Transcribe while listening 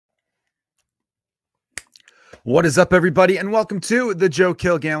What is up, everybody, and welcome to the Joe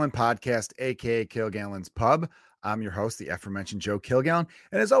Kilgallen podcast, aka Kilgallen's Pub. I'm your host, the aforementioned Joe Kilgallen,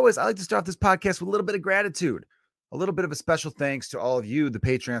 and as always, I like to start this podcast with a little bit of gratitude, a little bit of a special thanks to all of you, the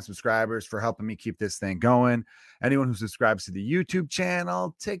Patreon subscribers, for helping me keep this thing going. Anyone who subscribes to the YouTube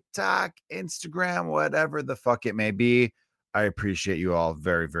channel, TikTok, Instagram, whatever the fuck it may be, I appreciate you all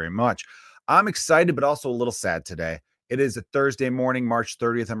very, very much. I'm excited, but also a little sad today. It is a Thursday morning, March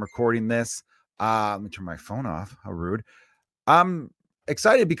 30th. I'm recording this. Let me turn my phone off. How rude. I'm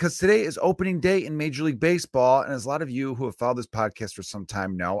excited because today is opening day in Major League Baseball. And as a lot of you who have followed this podcast for some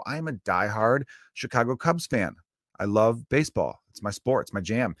time know, I am a diehard Chicago Cubs fan. I love baseball. It's my sport. It's my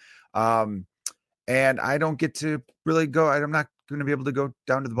jam. And I don't get to really go. I'm not going to be able to go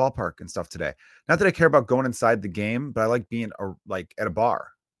down to the ballpark and stuff today. Not that I care about going inside the game, but I like being at a bar.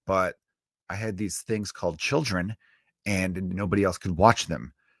 But I had these things called children and nobody else could watch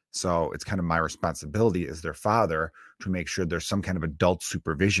them. So it's kind of my responsibility as their father to make sure there's some kind of adult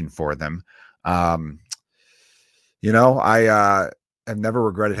supervision for them. I have never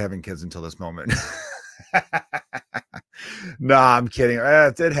regretted having kids until this moment. No, I'm kidding.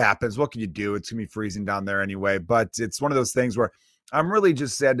 It happens. What can you do? It's going to be freezing down there anyway. But it's one of those things where I'm really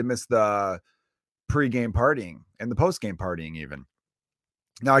just sad to miss the pregame partying and the postgame partying even.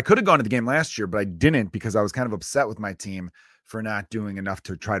 Now, I could have gone to the game last year, but I didn't because I was kind of upset with my team for not doing enough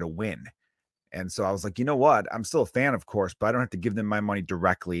to try to win. And so I was like, you know what? I'm still a fan, of course, but I don't have to give them my money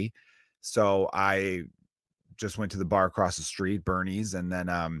directly. So I just went to the bar across the street, Bernie's, and then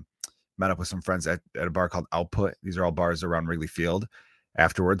met up with some friends at a bar called Output. These are all bars around Wrigley Field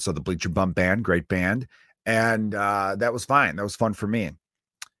afterwards. So the Bleacher Bum Band, great band. And that was fine. That was fun for me.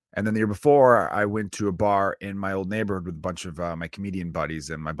 And then the year before, I went to a bar in my old neighborhood with a bunch of my comedian buddies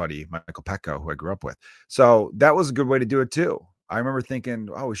and my buddy, Michael Pecco, who I grew up with. So that was a good way to do it too. I remember thinking,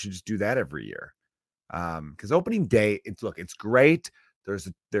 oh, we should just do that every year. Because opening day, it's great.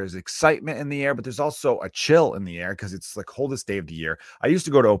 There's excitement in the air, but there's also a chill in the air because it's like coldest day of the year. I used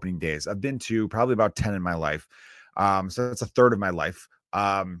to go to opening days. I've been to probably about 10 in my life. So that's a third of my life.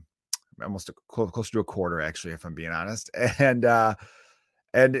 Almost close to a quarter, actually, if I'm being honest.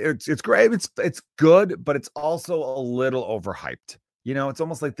 And it's great. It's good, but it's also a little overhyped. You know, it's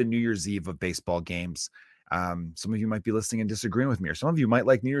almost like the New Year's Eve of baseball games. Some of you might be listening and disagreeing with me, or some of you might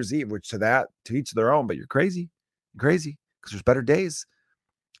like New Year's Eve, which to each their own, but you're crazy. You're crazy because there's better days.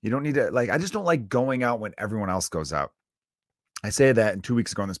 You don't need to I just don't like going out when everyone else goes out. I say that, and 2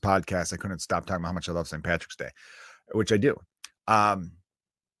 weeks ago on this podcast, I couldn't stop talking about how much I love St. Patrick's Day, which I do.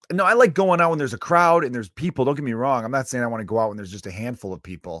 No, I like going out when there's a crowd and there's people. Don't get me wrong. I'm not saying I want to go out when there's just a handful of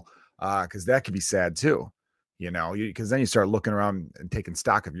people, because that could be sad too, because then you start looking around and taking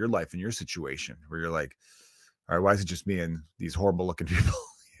stock of your life and your situation where you're like, all right, why is it just me and these horrible looking people?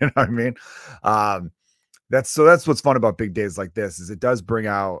 You know what I mean? That's what's fun about big days like this is it does bring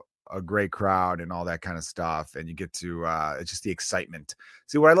out a great crowd and all that kind of stuff. And you get to, it's just the excitement.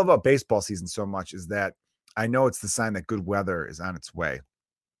 See, what I love about baseball season so much is that I know it's the sign that good weather is on its way.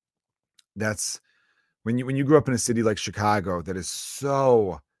 That's when you grew up in a city like Chicago that is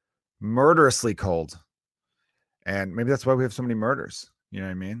so murderously cold. And maybe that's why we have so many murders. You know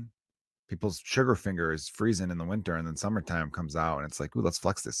what I mean? People's sugar finger is freezing in the winter, and then summertime comes out and it's like, ooh, let's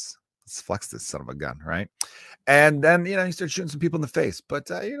flex this. Let's flex this son of a gun, right? And then, you start shooting some people in the face. But,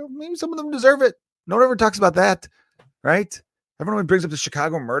 maybe some of them deserve it. No one ever talks about that, right? Everyone brings up the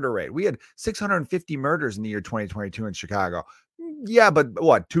Chicago murder rate. We had 650 murders in the year 2022 in Chicago. Yeah, but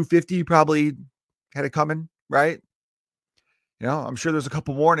what, 250 probably had it coming, right? I'm sure there's a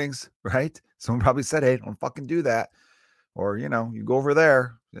couple warnings, right? Someone probably said, hey, don't fucking do that. Or, you go over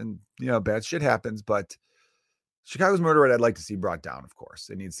there and, bad shit happens. But Chicago's murder rate, I'd like to see brought down, of course.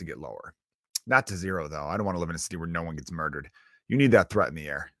 It needs to get lower. Not to zero, though. I don't want to live in a city where no one gets murdered. You need that threat in the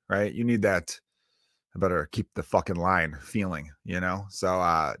air, right? You need that. I better keep the fucking line feeling, So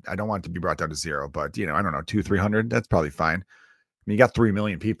I don't want it to be brought down to zero. But, I don't know, 200-300, that's probably fine. I mean, you got 3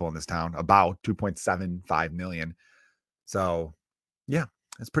 million people in this town, about 2.75 million. So, yeah,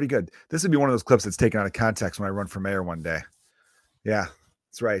 that's pretty good. This would be one of those clips that's taken out of context when I run for mayor one day. Yeah,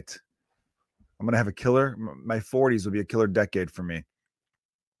 that's right. I'm going to have a killer. My 40s will be a killer decade for me,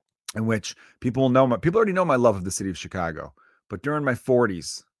 in which people already know my love of the city of Chicago. But during my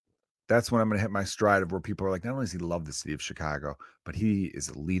 40s, that's when I'm going to hit my stride of where people are like, not only does he love the city of Chicago, but he is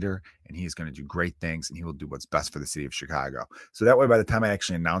a leader and he's going to do great things and he will do what's best for the city of Chicago. So that way, by the time I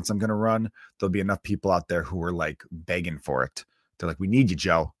actually announce I'm going to run, there'll be enough people out there who are like begging for it. They're like, we need you,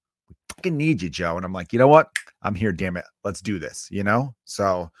 Joe. We fucking need you, Joe. And I'm like, you know what? I'm here, damn it. Let's do this,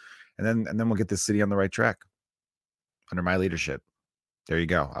 So, and then we'll get this city on the right track under my leadership. There you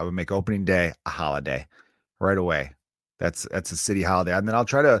go. I would make opening day a holiday. right away. That's a city holiday. And then I'll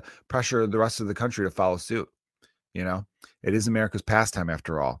try to pressure the rest of the country to follow suit. You know, it is America's pastime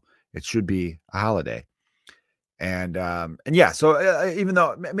after all. It should be a holiday. And yeah, so even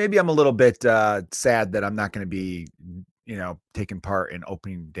though maybe I'm a little bit sad that I'm not going to be, taking part in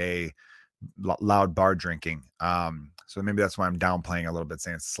opening day loud bar drinking. So maybe that's why I'm downplaying a little bit,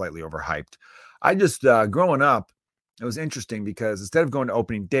 saying it's slightly overhyped. I just growing up, it was interesting because instead of going to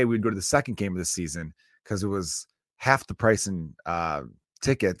opening day, we'd go to the second game of the season because it was half the price in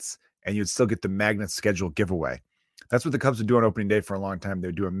tickets, and you'd still get the magnet schedule giveaway. That's what the Cubs would do on opening day for a long time. They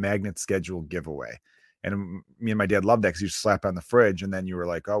would do a magnet schedule giveaway. And me and my dad loved that because you just slap on the fridge, and then you were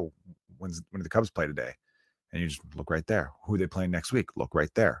like, oh, when do the Cubs play today? And you just look right there. Who are they playing next week? Look right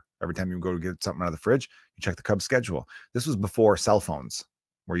there. Every time you go to get something out of the fridge, you check the Cubs schedule. This was before cell phones,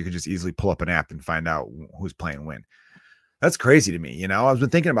 where you could just easily pull up an app and find out who's playing when. That's crazy to me. I've been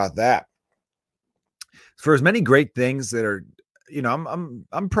thinking about that. For as many great things that are,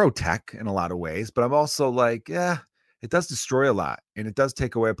 I'm pro tech in a lot of ways, but I'm also like, yeah, it does destroy a lot, and it does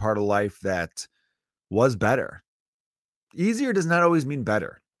take away a part of life that was better. Easier does not always mean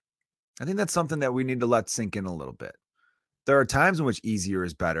better. I think that's something that we need to let sink in a little bit. There are times in which easier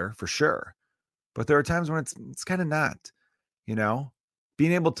is better, for sure. But there are times when it's kind of not,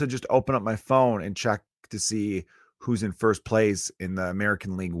 being able to just open up my phone and check to see who's in first place in the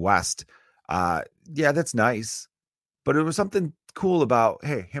American League West. Yeah, that's nice. But it was something cool about,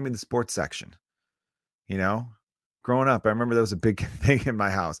 hey, hand me the sports section. Growing up, I remember there was a big thing in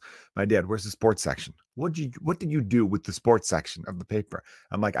my house. My dad, where's the sports section? What did you do with the sports section of the paper?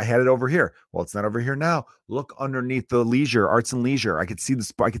 I'm like, I had it over here. Well, it's not over here now. Look underneath the arts and leisure. I could see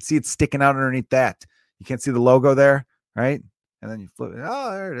I could see it sticking out underneath that. You can't see the logo there, right? And then you flip it.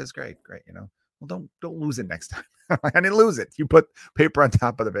 Oh, there it is. Great. Well, don't lose it next time. I didn't lose it. You put paper on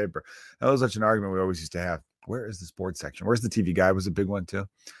top of the paper. That was such an argument we always used to have. Where is the sports section? Where's the TV guy? Was a big one too.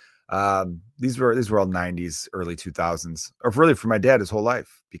 These were all 90s, early 2000s, or really for my dad his whole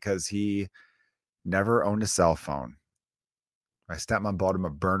life, because he never owned a cell phone. My stepmom bought him a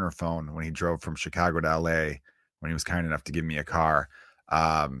burner phone when he drove from Chicago to LA when he was kind enough to give me a car.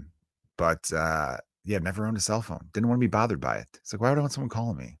 Yeah, never owned a cell phone. Didn't want to be bothered by it. It's like, why would I want someone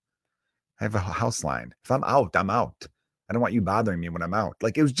calling me? I have a house line. If I'm out, I'm out. I don't want you bothering me when I'm out.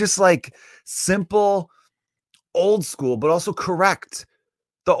 Like, it was just like simple, old school, but also correct.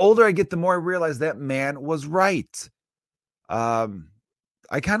 The older I get, the more I realize that man was right.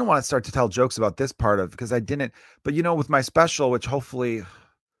 I kind of want to start to tell jokes about this part of, because I didn't, but with my special, which hopefully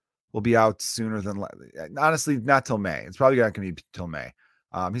will be out sooner than, honestly, not till May. It's probably not going to be till May.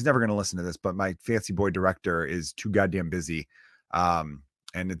 He's never going to listen to this, but my fancy boy director is too goddamn busy.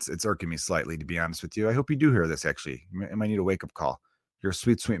 And it's irking me slightly, to be honest with you. I hope you do hear this, actually. You might need a wake-up call. You're a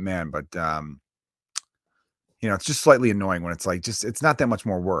sweet, sweet man, but it's just slightly annoying when it's like, it's not that much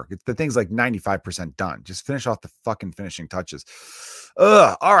more work. It's the thing's like 95% done. Just finish off the fucking finishing touches.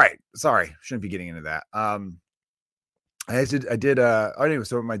 All right. Sorry. Shouldn't be getting into that. Anyway,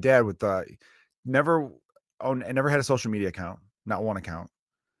 so my dad never had a social media account, not one account.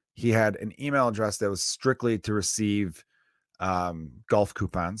 He had an email address that was strictly to receive golf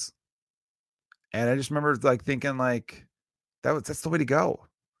coupons. And I just remember like thinking like that's the way to go.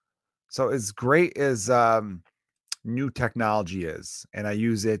 So as great as new technology is, and I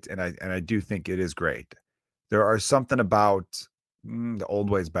use it, and I do think it is great, there are something about the old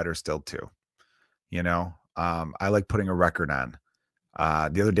ways better still too. I like putting a record on.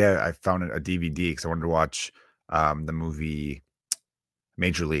 The other day I found a DVD because I wanted to watch the movie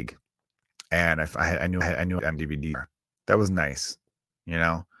Major League, and I knew it on DVD. That was nice.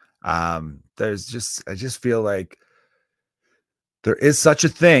 I just feel like there is such a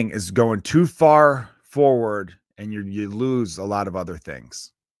thing as going too far forward, and you lose a lot of other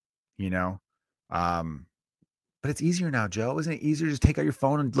things, but it's easier now, Joe. Isn't it easier to just take out your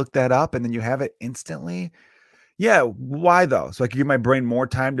phone and look that up, and then you have it instantly? Yeah. Why though? So I can give my brain more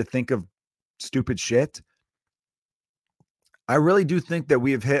time to think of stupid shit. I really do think that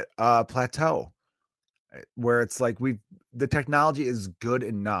we have hit a plateau where it's like the technology is good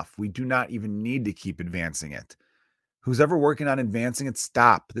enough. We do not even need to keep advancing it. Who's ever working on advancing it,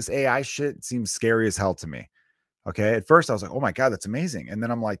 stop. This AI shit seems scary as hell to me. Okay. At first I was like, oh my God, that's amazing. And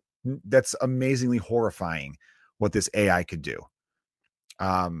then I'm like, that's amazingly horrifying what this AI could do.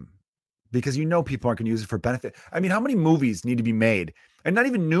 Because people aren't going to use it for benefit. I mean, how many movies need to be made? And not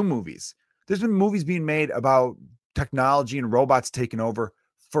even new movies. There's been movies being made about technology and robots taking over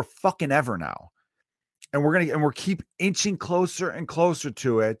for fucking ever now. And we're keep inching closer and closer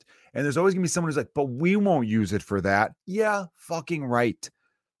to it. And there's always gonna be someone who's like, but we won't use it for that. Yeah, fucking right.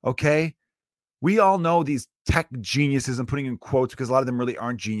 Okay. We all know these tech geniuses, I'm putting in quotes because a lot of them really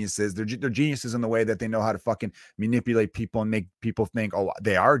aren't geniuses. They're geniuses in the way that they know how to fucking manipulate people and make people think, oh,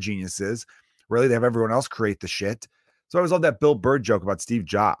 they are geniuses. Really, they have everyone else create the shit. So I always love that Bill Burr joke about Steve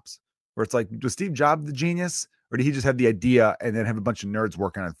Jobs, where it's like, was Steve Jobs the genius, or did he just have the idea and then have a bunch of nerds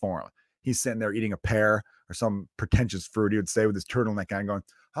working on it for him? He's sitting there eating a pear or some pretentious fruit, he would say with his turtleneck on, going,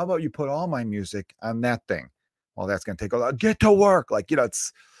 how about you put all my music on that thing? Well, that's going to take a lot. Get to work. Like,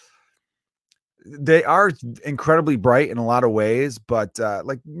 they are incredibly bright in a lot of ways, but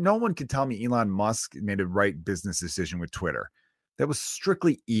like no one can tell me Elon Musk made a right business decision with Twitter. That was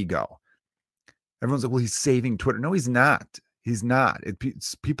strictly ego. Everyone's like, well, he's saving Twitter. No, he's not. He's not.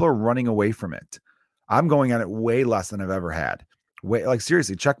 People are running away from it. I'm going on it way less than I've ever had. Like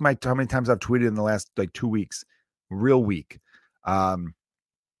seriously, check how many times I've tweeted in the last like 2 weeks. Real week.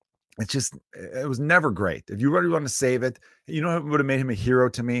 It was never great. If you really want to save it, you know, it would have made him a hero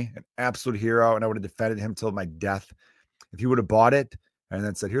to me, an absolute hero, and I would have defended him till my death. If he would have bought it and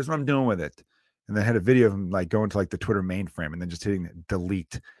then said, here's what I'm doing with it, and then had a video of him like going to like the Twitter mainframe and then just hitting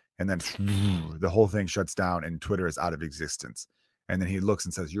delete, and then the whole thing shuts down and Twitter is out of existence. And then he looks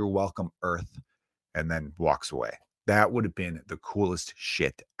and says, you're welcome, Earth, and then walks away. That would have been the coolest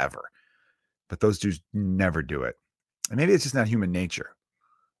shit ever. But those dudes never do it. And maybe it's just not human nature.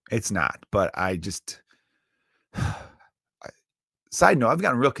 It's not, but side note, I've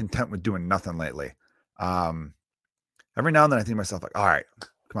gotten real content with doing nothing lately. Every now and then I think to myself like, all right,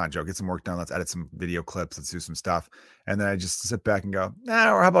 come on, Joe, get some work done. Let's edit some video clips. Let's do some stuff. And then I just sit back and go,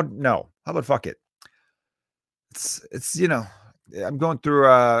 nah, or how about fuck it? It's, I'm going through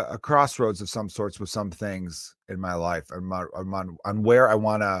a crossroads of some sorts with some things in my life. I'm on where I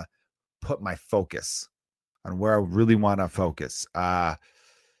want to put my focus, on where I really want to focus.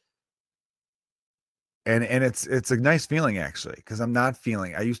 And it's a nice feeling actually, because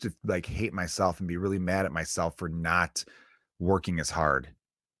I used to like hate myself and be really mad at myself for not working as hard.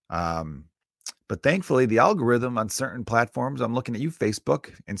 But thankfully the algorithm on certain platforms, I'm looking at you, Facebook,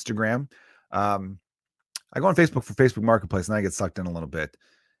 Instagram. I go on Facebook for Facebook Marketplace and I get sucked in a little bit.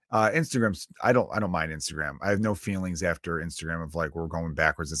 Instagram's, I don't mind Instagram. I have no feelings after Instagram of like, we're going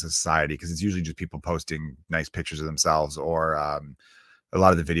backwards as a society, because it's usually just people posting nice pictures of themselves, or, a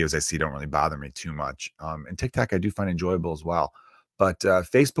lot of the videos I see don't really bother me too much. And TikTok I do find enjoyable as well. But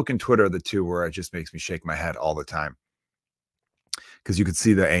Facebook and Twitter are the two where it just makes me shake my head all the time. Because you could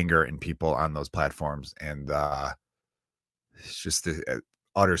see the anger in people on those platforms. And it's just the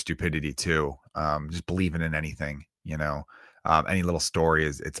utter stupidity too. Just believing in anything, any little story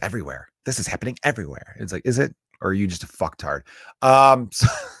it's everywhere. This is happening everywhere. It's like, is it? Or are you just a fucktard? So,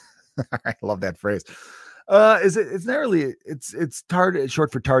 I love that phrase. It's not really, it's tard, it's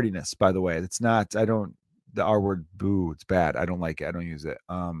short for tardiness, by the way. It's not, the R word, boo, it's bad. I don't like it. I don't use it.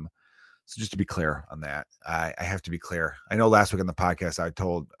 So just to be clear on that, I have to be clear. I know last week on the podcast, I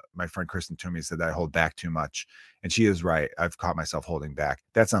told my friend Kristen Toomey, said that I hold back too much. And she is right. I've caught myself holding back.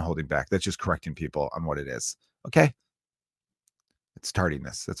 That's not holding back. That's just correcting people on what it is. Okay. It's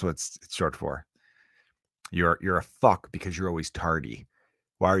tardiness. That's what it's short for. You're a fuck because you're always tardy.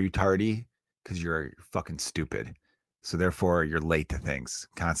 Why are you tardy? Because you're fucking stupid. So therefore you're late to things,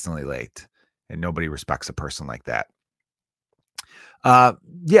 constantly late. And nobody respects a person like that. I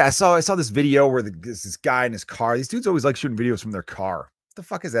saw this video where this guy in his car. These dudes always like shooting videos from their car. What the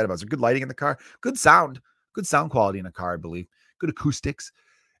fuck is that about? Is there good lighting in the car? Good sound quality in a car, I believe. Good acoustics.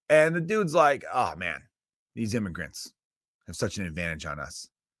 And the dude's like, oh man, these immigrants have such an advantage on us,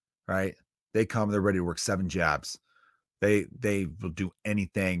 right? They come, they're ready to work 7 jobs. They will do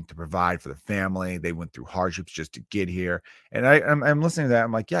anything to provide for the family. They went through hardships just to get here. And I'm listening to that.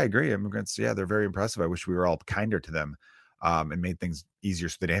 I'm like, yeah, I agree. Immigrants, yeah, they're very impressive. I wish we were all kinder to them, and made things easier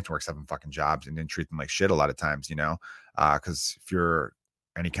so they didn't have to work 7 fucking jobs and didn't treat them like shit a lot of times, because if you're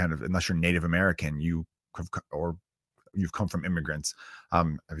unless you're Native American, you've come from immigrants,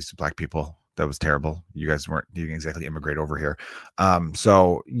 obviously Black people. That was terrible. You guys didn't exactly immigrate over here.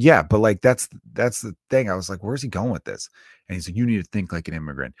 So yeah, but like, that's the thing. I was like, where's he going with this? And he's like, you need to think like an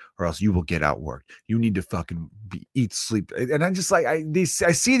immigrant or else you will get outworked. You need to fucking eat, sleep. And I'm just like, I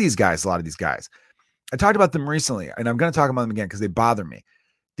see these guys, a lot of these guys. I talked about them recently and I'm going to talk about them again because they bother me.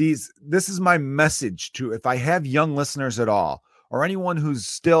 This is my message to, if I have young listeners at all, or anyone who's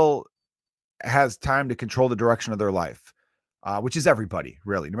still has time to control the direction of their life, which is everybody,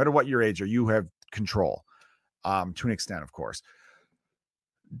 really, no matter what your age, or you have control, to an extent, of course.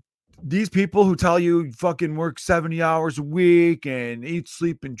 These people who tell you fucking work 70 hours a week and eat,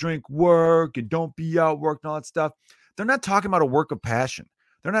 sleep, and drink, work, and don't be outworked and all that stuff, they're not talking about a work of passion.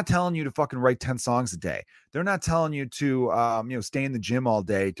 They're not telling you to fucking write 10 songs a day. They're not telling you to, stay in the gym all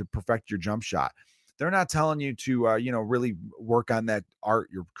day to perfect your jump shot. They're not telling you to, really work on that art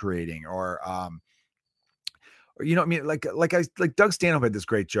you're creating or you know what I mean? Like Doug Stanhope had this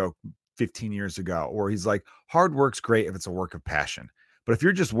great joke 15 years ago where he's like, hard work's great if it's a work of passion. But if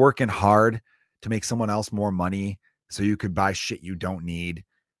you're just working hard to make someone else more money so you could buy shit you don't need,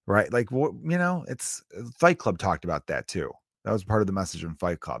 right? Like, what, it's Fight Club talked about that too. That was part of the message in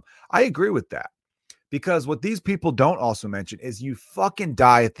Fight Club. I agree with that because what these people don't also mention is you fucking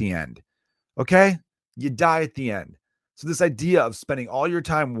die at the end. Okay? You die at the end. So this idea of spending all your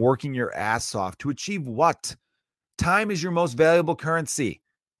time working your ass off to achieve what? Time is your most valuable currency.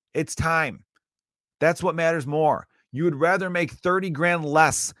 It's time. That's what matters more. You would rather make 30 grand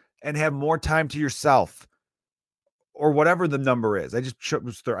less and have more time to yourself or whatever the number is. I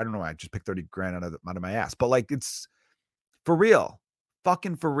don't know. I just picked 30 grand out of my ass, but like, it's for real,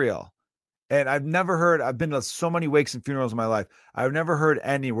 fucking for real. And I've been to so many wakes and funerals in my life. I've never heard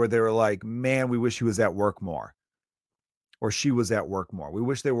any where they were like, man, we wish he was at work more or she was at work more. We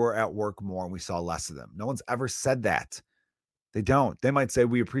wish they were at work more and we saw less of them. No one's ever said that. They don't. They might say,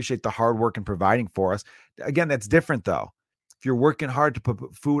 we appreciate the hard work and providing for us. Again, that's different though. If you're working hard to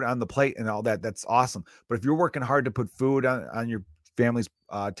put food on the plate and all that, that's awesome. But if you're working hard to put food on your family's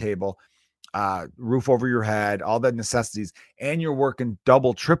table, roof over your head, all the necessities, and you're working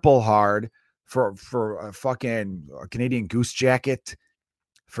double, triple hard for a fucking Canadian Goose jacket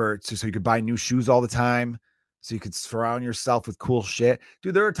so you could buy new shoes all the time, so you could surround yourself with cool shit.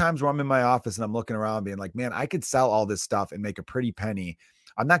 Dude, there are times where I'm in my office and I'm looking around being like, man, I could sell all this stuff and make a pretty penny.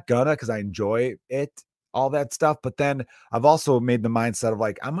 I'm not gonna because I enjoy it, all that stuff. But then I've also made the mindset of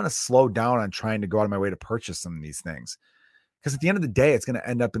like, I'm going to slow down on trying to go out of my way to purchase some of these things. Because at the end of the day, it's going to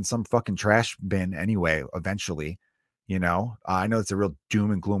end up in some fucking trash bin anyway, eventually. I know it's a real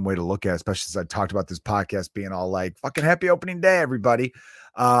doom and gloom way to look at it, especially since I talked about this podcast being all like, fucking happy opening day, everybody.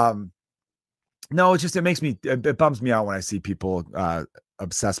 No, it bums me out when I see people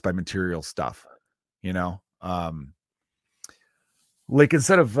obsessed by material stuff, like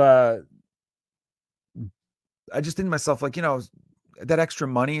instead of, I just think to myself, like, that extra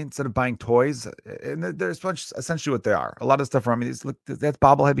money instead of buying toys, and there's essentially what they are. A lot of stuff around me. Look, that's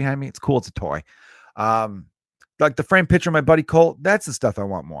bobblehead behind me. It's cool. It's a toy. Like the frame picture of my buddy Colt. That's the stuff I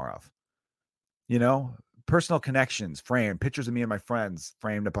want more of. Personal connections, framed pictures of me and my friends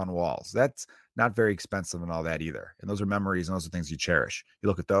framed up on walls. That's not very expensive and all that either. And those are memories and those are things you cherish. You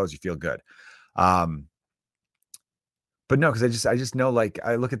look at those, you feel good. But no, because I just know, like,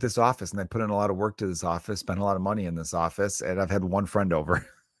 I look at this office and I put in a lot of work to this office, spend a lot of money in this office, and I've had one friend over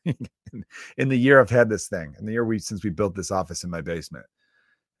in the year I've had this thing, in the year since we built this office in my basement.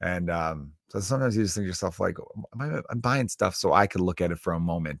 And so sometimes you just think to yourself, like, I'm buying stuff so I could look at it for a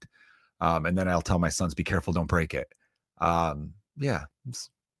moment. And then I'll tell my sons, be careful, don't break it. Yeah.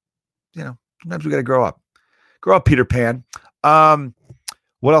 Sometimes we got to grow up. Grow up, Peter Pan.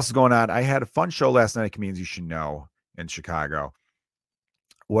 What else is going on? I had a fun show last night at Comedians You Should Know in Chicago.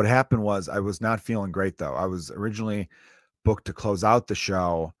 What happened was I was not feeling great though. I was originally booked to close out the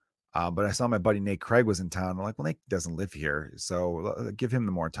show, but I saw my buddy Nate Craig was in town. I'm like, well, Nate doesn't live here, so give him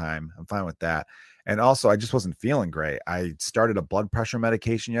the more time. I'm fine with that. And also, I just wasn't feeling great. I started a blood pressure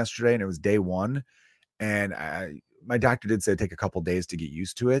medication yesterday, and it was day one. And my doctor did say take a couple days to get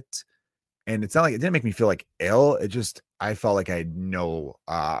used to it. And it's not like it didn't make me feel like ill. I felt like I had no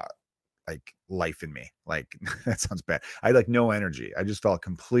like life in me. Like that sounds bad. I had like no energy. I just felt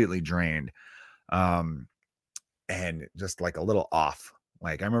completely drained. And just like a little off.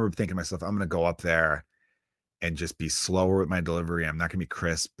 Like I remember thinking to myself, I'm going to go up there and just be slower with my delivery. I'm not going to be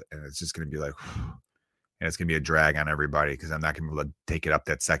crisp. And it's just going to be like, and it's going to be a drag on everybody because I'm not going to be able to take it up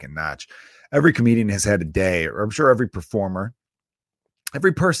that second notch. Every comedian has had a day, or I'm sure every performer,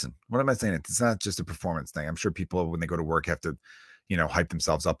 every person. What am I saying? It's not just a performance thing. I'm sure people, when they go to work, have to, hype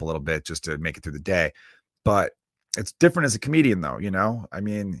themselves up a little bit just to make it through the day. But it's different as a comedian though, I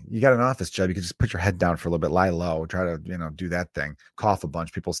mean, you got an office job. You can just put your head down for a little bit, lie low, try to, do that thing, cough a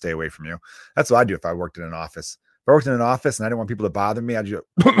bunch, people stay away from you. That's what I do if I worked in an office. If I worked in an office and I didn't want people to bother me, I'd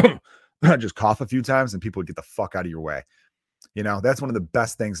just cough a few times and people would get the fuck out of your way. That's one of the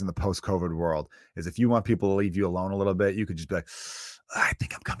best things in the post-COVID world is if you want people to leave you alone a little bit, you could just be like, I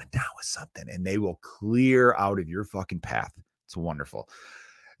think I'm coming down with something. And they will clear out of your fucking path. It's wonderful.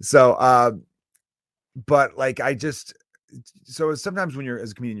 So, but like, so sometimes when you're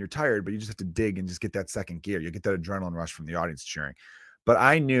as a comedian, you're tired, but you just have to dig and just get that second gear. You get that adrenaline rush from the audience cheering. But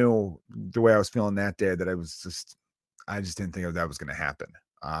I knew the way I was feeling that day that I just didn't think that was going to happen.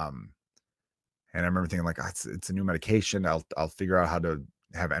 And I remember thinking like, it's a new medication. I'll figure out how to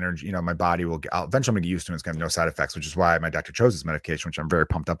have energy. You know, my body will get, eventually I'm going to get used to it. It's going to have no side effects, which is why my doctor chose this medication, which I'm very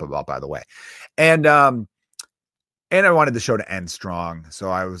pumped up about, by the way. And I wanted the show to end strong. So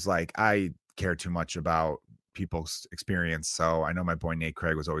I was like, I care too much about people's experience. So I know my boy Nate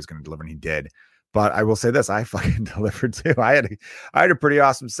Craig was always going to deliver, and he did. But I will say this, I fucking delivered too. I had a pretty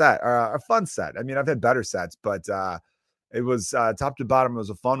awesome set, a fun set. I mean, I've had better sets, but it was top to bottom. It was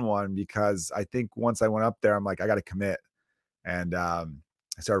a fun one because I think once I went up there, I'm like, I got to commit. And I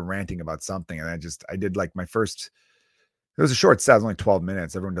started ranting about something. And I did like my first, it was a short set. It was only 12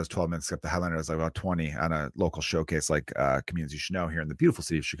 minutes. Everyone does 12 minutes, except the headliner was like about 20 on a local showcase like Comedians You Should Know here in the beautiful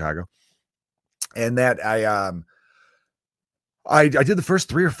city of Chicago. And that I did the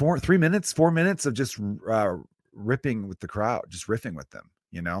first 4 minutes of just ripping with the crowd, just riffing with them.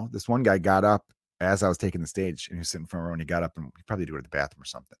 You know, this one guy got up as I was taking the stage, and he was sitting in front row, and he got up and he probably did go to the bathroom or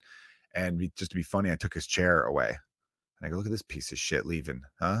something. And just to be funny, I took his chair away. And I go, look at this piece of shit leaving,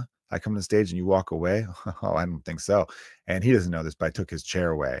 huh? I come to the stage and you walk away? Oh, I don't think so. And he doesn't know this, but I took his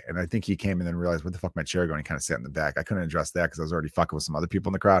chair away. And I think he came and then realized, where the fuck my chair going? He kind of sat in the back. I couldn't address that because I was already fucking with some other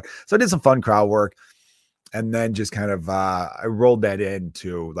people in the crowd. So I did some fun crowd work. And then just kind of, I rolled that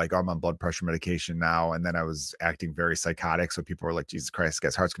into like, I'm on blood pressure medication now. And then I was acting very psychotic. So people were like, Jesus Christ, this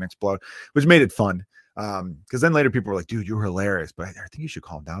guy's heart's going to explode, which made it fun. Because then later people were like, dude, you were hilarious, but I think you should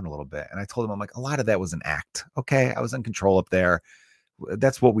calm down a little bit. And I told him, I'm like, a lot of that was an act. Okay. I was in control up there.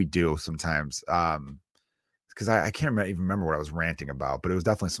 That's what we do sometimes. Because I can't even remember what I was ranting about, but it was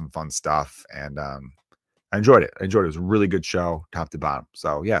definitely some fun stuff. And I enjoyed it. It was a really good show, top to bottom.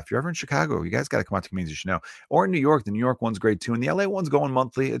 So yeah, if you're ever in Chicago, you guys got to come out to Comedians You Should Know. Or in New York, the New York one's great too. And the LA one's going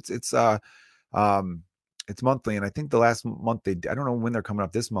monthly. It's monthly. And I think the last month I don't know when they're coming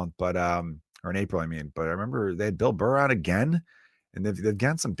up this month, but or in April, I mean, but I remember they had Bill Burr on again, and they've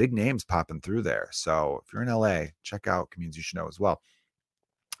got some big names popping through there. So if you're in LA, check out Comedians You Should Know as well.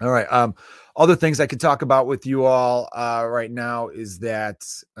 All right. Other things I could talk about with you all right now is that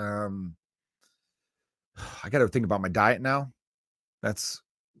I got to think about my diet now. That's,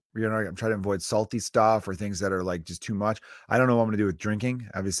 you know, I'm trying to avoid salty stuff or things that are like just too much. I don't know what I'm going to do with drinking.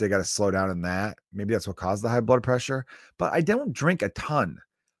 Obviously, I got to slow down in that. Maybe that's what caused the high blood pressure, but I don't drink a ton.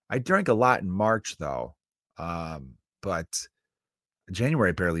 I drank a lot in March though. But January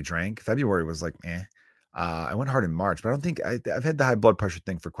I barely drank. February was like, eh. I went hard in March, but I don't think I've had the high blood pressure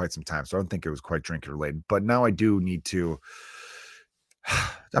thing for quite some time. So I don't think it was quite drinking related, but now I do need to,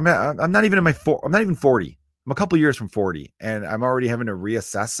 I'm not even I'm not even 40. I'm a couple years from 40 and I'm already having to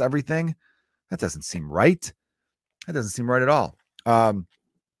reassess everything. That doesn't seem right. That doesn't seem right at all. All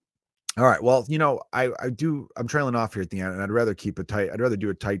right. Well, you know, I'm trailing off here at the end, and I'd rather keep it tight. I'd rather do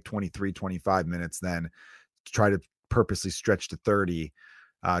a tight 23, 25 minutes than try to purposely stretch to 30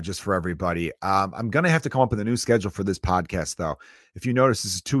 just for everybody. I'm going to have to come up with a new schedule for this podcast, though. If you notice,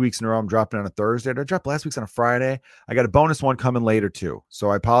 this is 2 weeks in a row. I'm dropping on a Thursday. I dropped last week's on a Friday. I got a bonus one coming later, too. So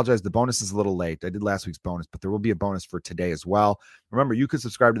I apologize. The bonus is a little late. I did last week's bonus, but there will be a bonus for today as well. Remember, you could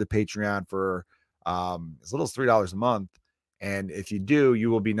subscribe to the Patreon for as little as $3 a month. And if you do,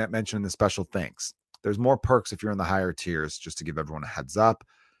 you will be mentioned in the special thanks. There's more perks if you're in the higher tiers, just to give everyone a heads up.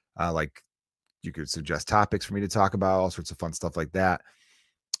 Like you could suggest topics for me to talk about, all sorts of fun stuff like that.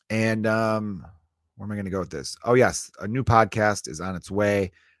 And where am I going to go with this? Oh, yes. A new podcast is on its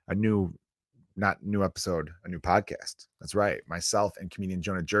way. A new podcast. That's right. Myself and comedian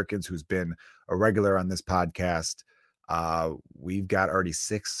Jonah Jerkins, who's been a regular on this podcast. We've got already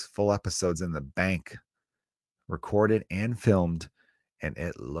 6 full episodes in the bank, recorded and filmed, and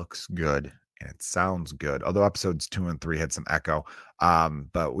it looks good and it sounds good. Although episodes 2 and 3 had some echo,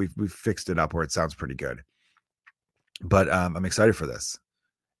 but we've fixed it up where it sounds pretty good. But I'm excited for this,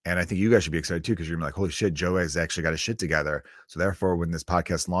 and I think you guys should be excited too, because you're gonna be like, holy shit, Joe has actually got his shit together. So therefore, when this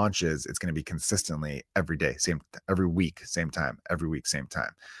podcast launches, it's going to be consistently every day, every week, same time, every week, same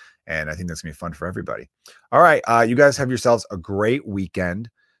time. And I think that's gonna be fun for everybody. All right, you guys have yourselves a great weekend.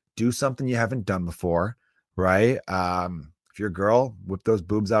 Do something you haven't done before. Right? If you're a girl, whip those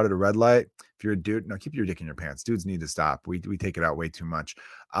boobs out at a red light. If you're a dude, no, keep your dick in your pants. Dudes need to stop. We take it out way too much.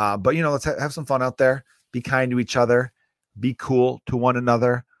 But you know, let's have some fun out there. Be kind to each other. Be cool to one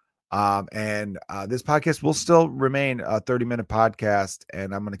another. And this podcast will still remain a 30-minute podcast,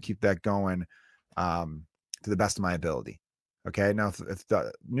 and I'm going to keep that going to the best of my ability. Okay. Now, if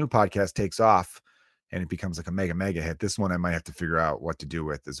the new podcast takes off and it becomes like a mega hit, this one I might have to figure out what to do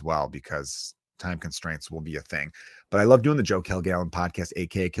with as well, because time constraints will be a thing. But I love doing the Joe Kilgallen podcast,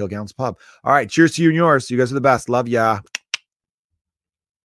 aka Kilgallen's Pub. All right. Cheers to you and yours. You guys are the best. Love ya.